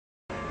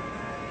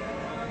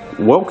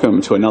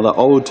Welcome to another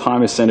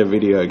Oldtimer Centre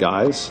video,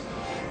 guys.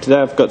 Today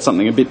I've got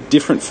something a bit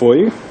different for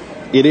you.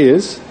 It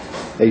is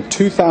a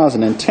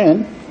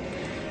 2010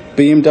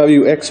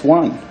 Bmw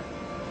X1.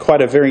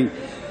 Quite a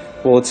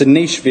it's a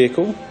niche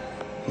vehicle.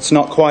 It's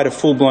not quite a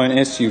full-blown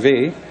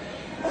SUV,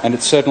 and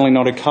it's certainly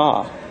not a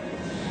car.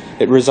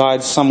 It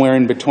resides somewhere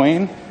in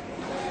between,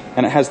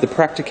 and it has the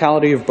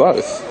practicality of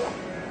both.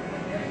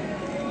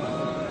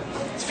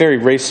 It's very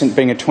recent,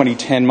 being a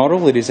 2010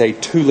 model. It is a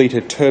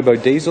 2-litre turbo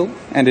diesel,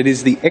 and it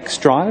is the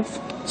X-Drive,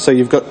 so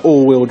you've got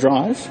all-wheel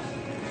drive,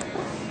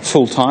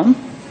 full-time.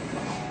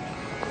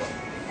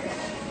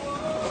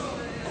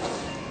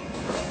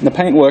 The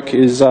paintwork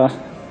is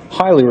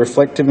highly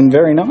reflective and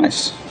very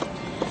nice.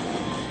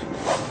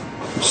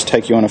 Just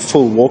take you on a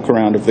full walk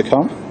around of the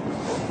car.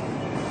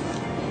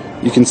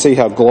 You can see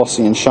how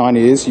glossy and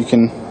shiny it is. You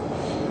can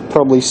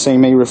probably see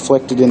me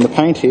reflected in the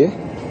paint here.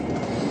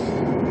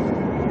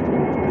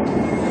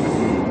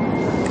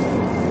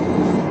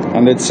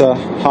 And it's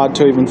hard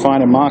to even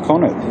find a mark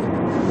on it.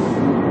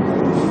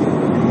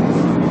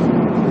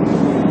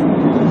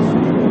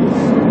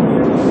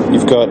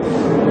 You've got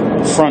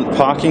front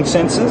parking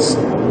sensors,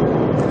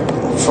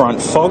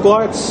 front fog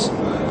lights,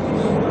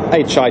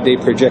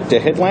 HID projector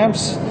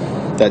headlamps,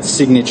 that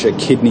signature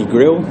kidney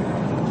grille.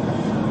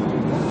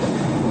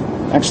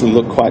 Actually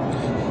look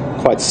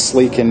quite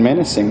sleek and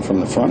menacing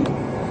from the front.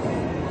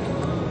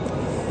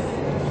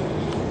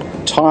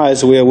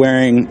 Tyres, we are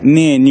wearing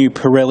near new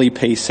Pirelli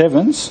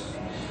P7s,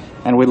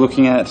 and we're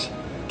looking at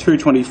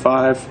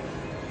 225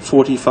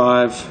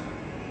 45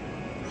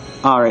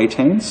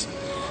 R18s.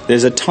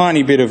 There's a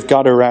tiny bit of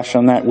gutter rash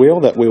on that wheel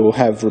that we will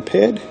have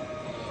repaired.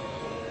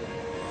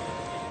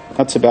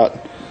 That's about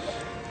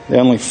the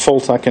only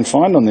fault I can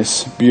find on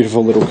this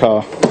beautiful little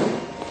car.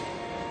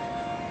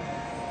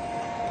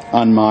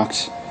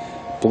 Unmarked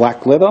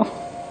black leather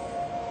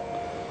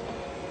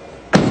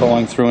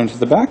following through into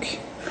the back,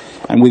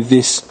 and with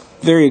this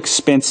very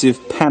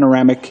expensive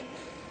panoramic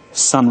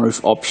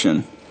sunroof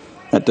option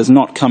that does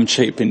not come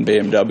cheap in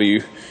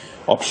BMW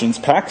options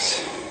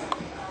packs.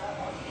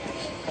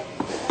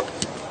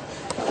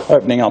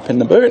 Opening up in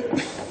the boot,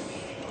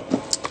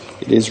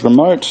 it is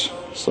remote,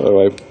 so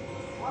I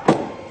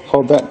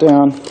hold that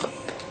down,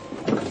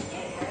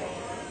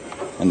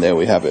 and there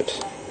we have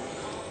it.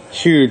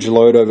 Huge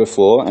load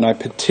overflow, and I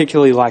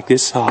particularly like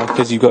this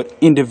because you've got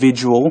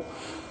individual,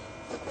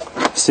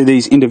 see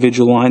these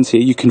individual lines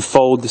here, you can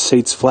fold the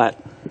seats flat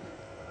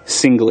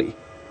singly.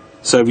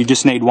 So if you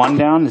just need one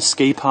down, the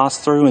ski pass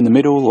through in the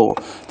middle, or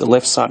the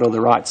left side or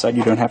the right side,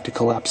 you don't have to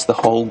collapse the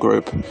whole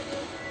group.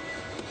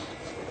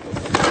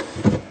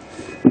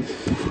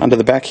 Under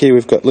the back here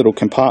we've got little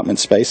compartment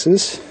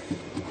spaces.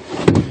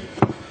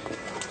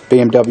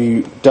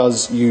 BMW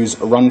does use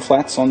run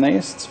flats on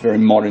these. It's a very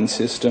modern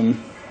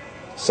system.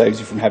 Saves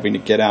you from having to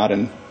get out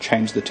and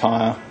change the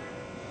tyre.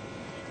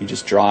 You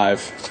just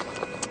drive.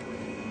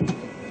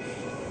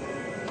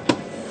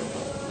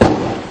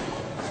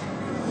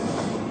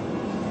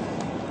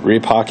 Rear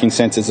parking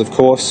sensors, of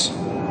course.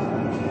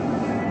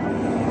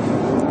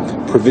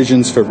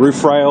 Provisions for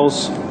roof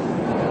rails.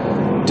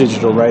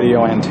 Digital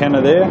radio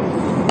antenna there.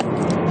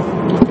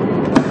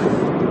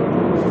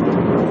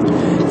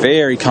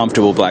 Very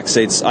comfortable black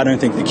seats. I don't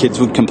think the kids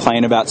would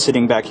complain about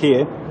sitting back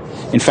here.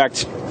 In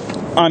fact,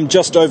 I'm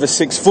just over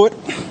 6 foot,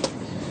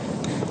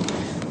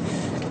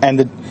 and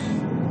the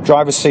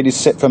driver's seat is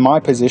set for my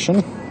position,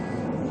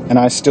 and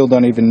I still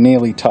don't even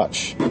nearly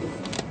touch.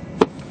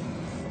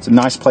 It's a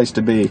nice place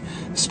to be,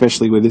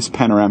 especially with this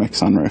panoramic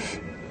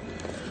sunroof.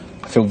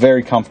 I feel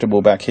very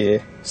comfortable back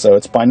here, so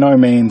it's by no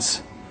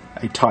means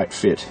a tight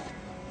fit.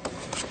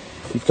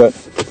 You've got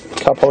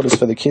cup holders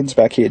for the kids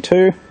back here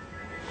too.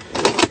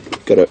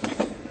 Got a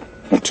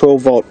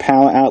 12-volt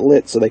power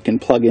outlet so they can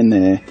plug in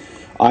their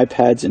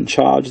iPads and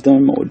charge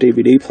them, or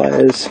DVD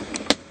players.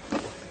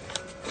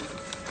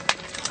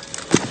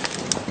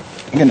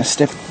 I'm going to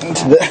step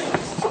into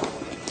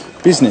the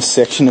business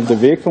section of the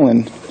vehicle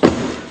and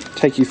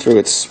take you through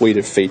its suite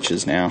of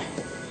features now.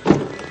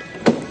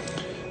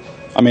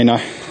 I mean,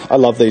 I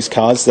love these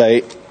cars.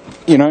 They're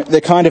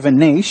kind of a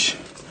niche.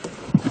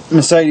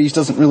 Mercedes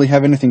doesn't really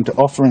have anything to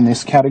offer in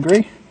this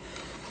category.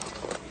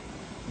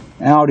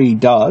 Audi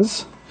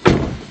does,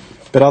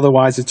 but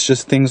otherwise it's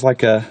just things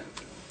like a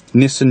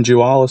Nissan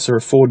Dualis or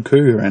a Ford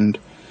Kuga, and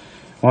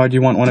why do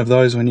you want one of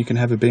those when you can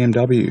have a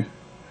BMW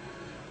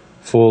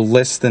for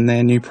less than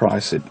their new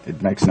price?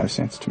 It makes no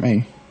sense to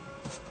me.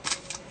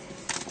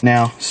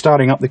 Now,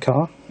 starting up the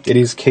car, it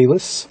is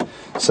keyless,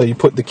 so you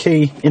put the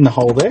key in the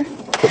hole there,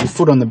 put your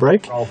foot on the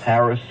brake,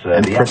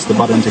 and press the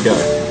button to go.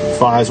 It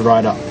fires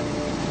right up.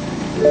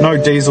 No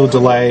diesel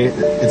delay,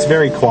 it's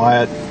very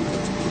quiet.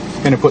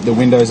 I'm going to put the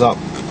windows up.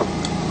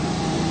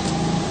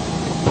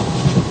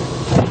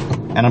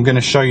 And I'm going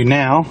to show you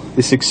now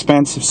this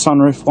expansive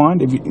sunroof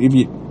blind. If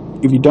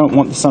you don't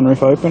want the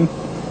sunroof open,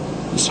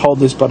 just hold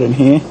this button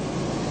here.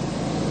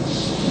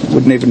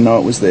 Wouldn't even know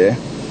it was there.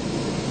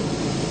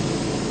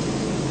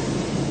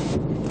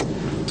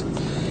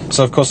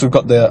 So of course we've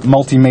got the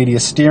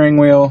multimedia steering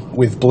wheel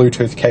with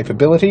Bluetooth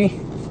capability.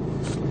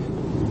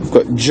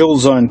 We've got dual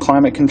zone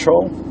climate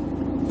control,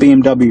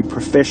 BMW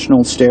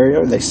professional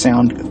stereo, they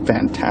sound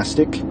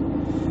fantastic.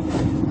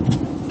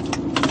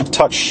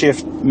 Touch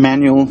shift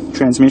manual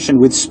transmission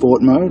with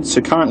sport mode,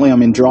 so currently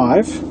I'm in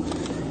drive.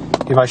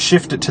 If I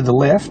shift it to the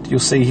left, you'll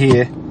see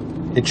here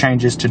it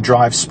changes to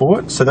drive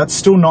sport, so that's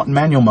still not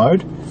manual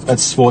mode,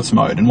 that's sports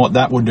mode, and what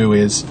that will do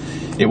is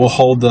it will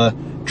hold the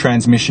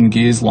transmission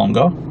gears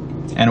longer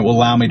and it will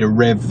allow me to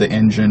rev the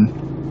engine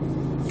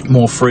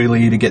more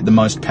freely to get the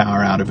most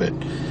power out of it.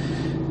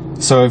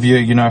 So if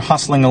you're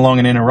hustling along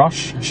and in a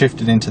rush, shift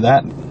it into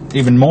that.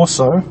 Even more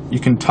so, you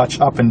can touch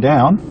up and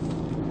down.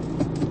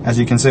 As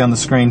you can see on the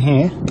screen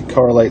here, it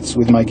correlates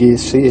with my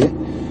gears here,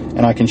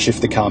 and I can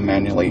shift the car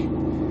manually.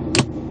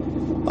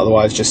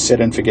 Otherwise, just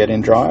set and forget in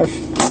drive,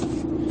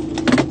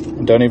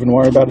 and don't even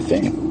worry about a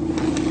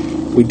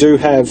thing. We do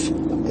have,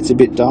 it's a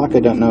bit dark, I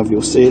don't know if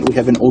you'll see it, we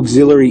have an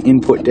auxiliary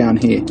input down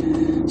here.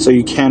 So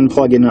you can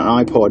plug in an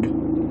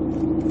iPod,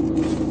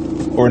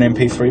 or an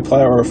MP3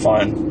 player, or a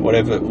phone,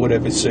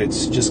 whatever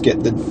suits. Just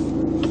get the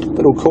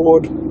little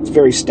cord, it's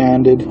very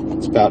standard,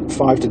 it's about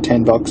 $5 to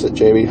 $10 at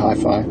JB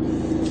Hi-Fi,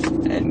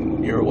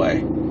 and you're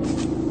away.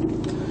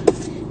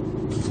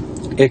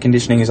 Air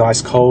conditioning is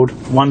ice cold,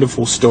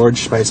 wonderful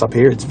storage space up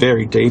here, it's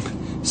very deep.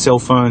 Cell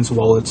phones,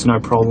 wallets, no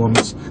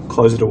problems,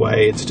 close it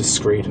away, it's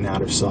discreet and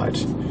out of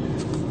sight.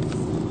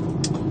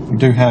 We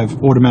do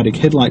have automatic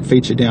headlight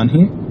feature down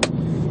here.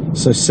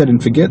 So set and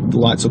forget, the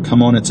lights will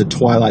come on. It's a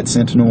twilight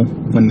sentinel.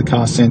 When the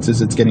car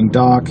senses it's getting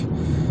dark,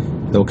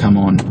 they'll come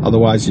on.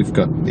 Otherwise, you've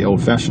got the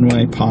old-fashioned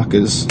way,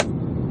 parkers,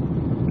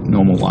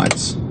 normal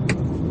lights.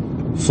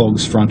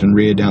 Fogs front and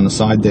rear down the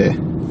side there.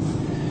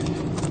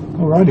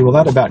 Alrighty, well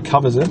that about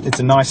covers it. It's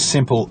a nice,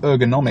 simple,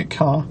 ergonomic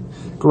car.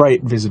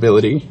 Great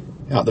visibility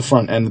out the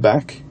front and the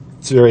back.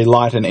 It's a very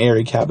light and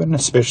airy cabin,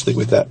 especially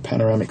with that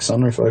panoramic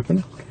sunroof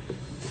open.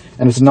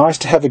 And it's nice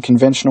to have a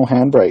conventional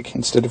handbrake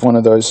instead of one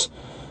of those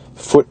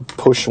foot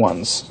push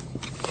ones.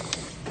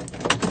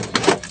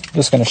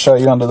 Just going to show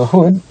you under the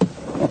hood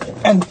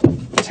and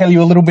tell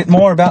you a little bit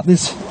more about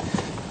this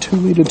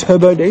 2-litre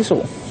turbo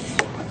diesel.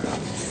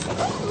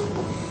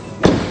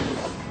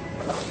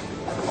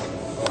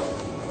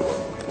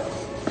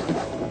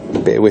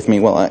 Bear with me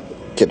while I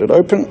get it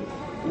open.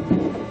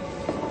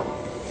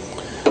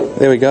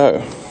 There we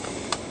go.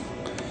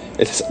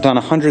 It's done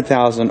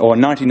 100,000 or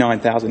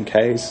 99,000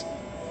 Ks.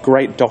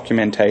 Great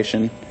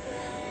documentation.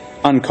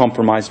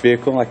 Uncompromised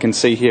vehicle. I can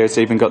see here it's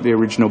even got the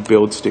original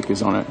build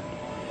stickers on it.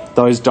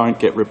 Those don't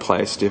get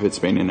replaced if it's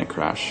been in a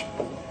crash.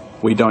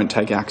 We don't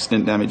take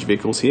accident damage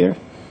vehicles here,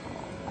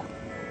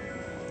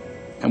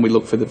 and we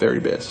look for the very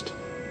best.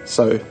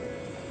 So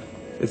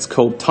it's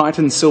called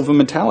Titan Silver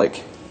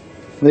Metallic.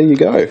 There you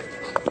go.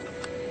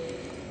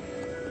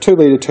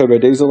 2-litre turbo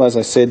diesel. As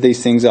I said,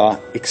 these things are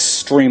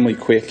extremely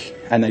quick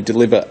and they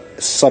deliver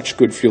such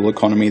good fuel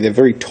economy. They're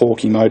very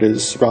torquey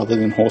motors rather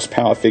than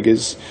horsepower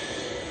figures.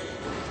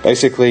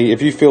 Basically,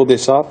 if you fill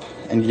this up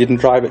and you didn't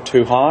drive it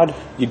too hard,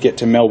 you'd get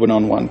to Melbourne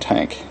on one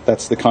tank.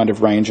 That's the kind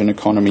of range and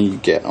economy you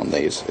get on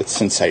these. It's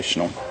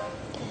sensational.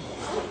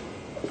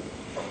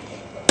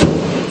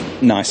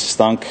 Nice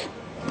thunk,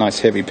 nice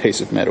heavy piece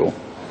of metal.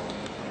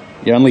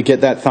 You only get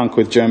that thunk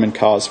with German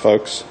cars,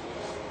 folks.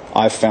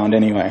 I've found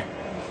anyway.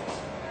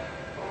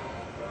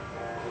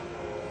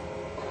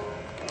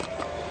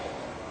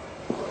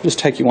 Just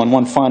take you on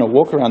one final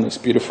walk around this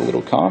beautiful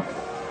little car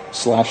 /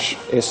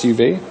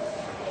 SUV.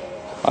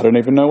 I don't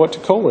even know what to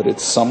call it.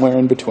 It's somewhere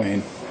in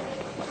between.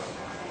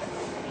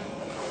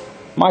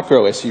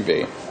 Micro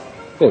SUV.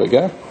 There we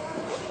go.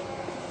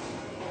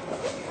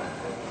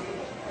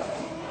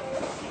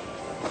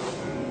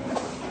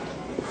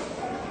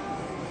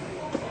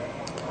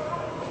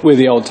 We're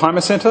the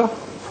Oldtimer Centre.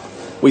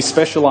 We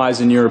specialise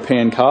in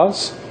European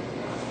cars.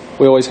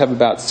 We always have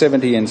about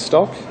 70 in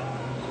stock.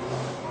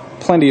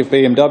 Plenty of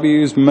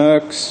BMWs,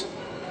 Mercs,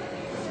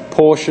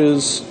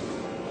 Porsches,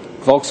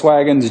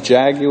 Volkswagens,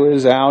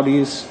 Jaguars,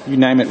 Audis, you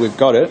name it, we've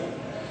got it.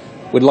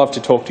 We'd love to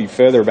talk to you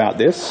further about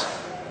this.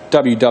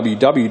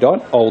 www.old.com.au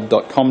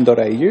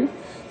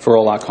for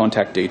all our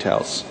contact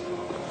details.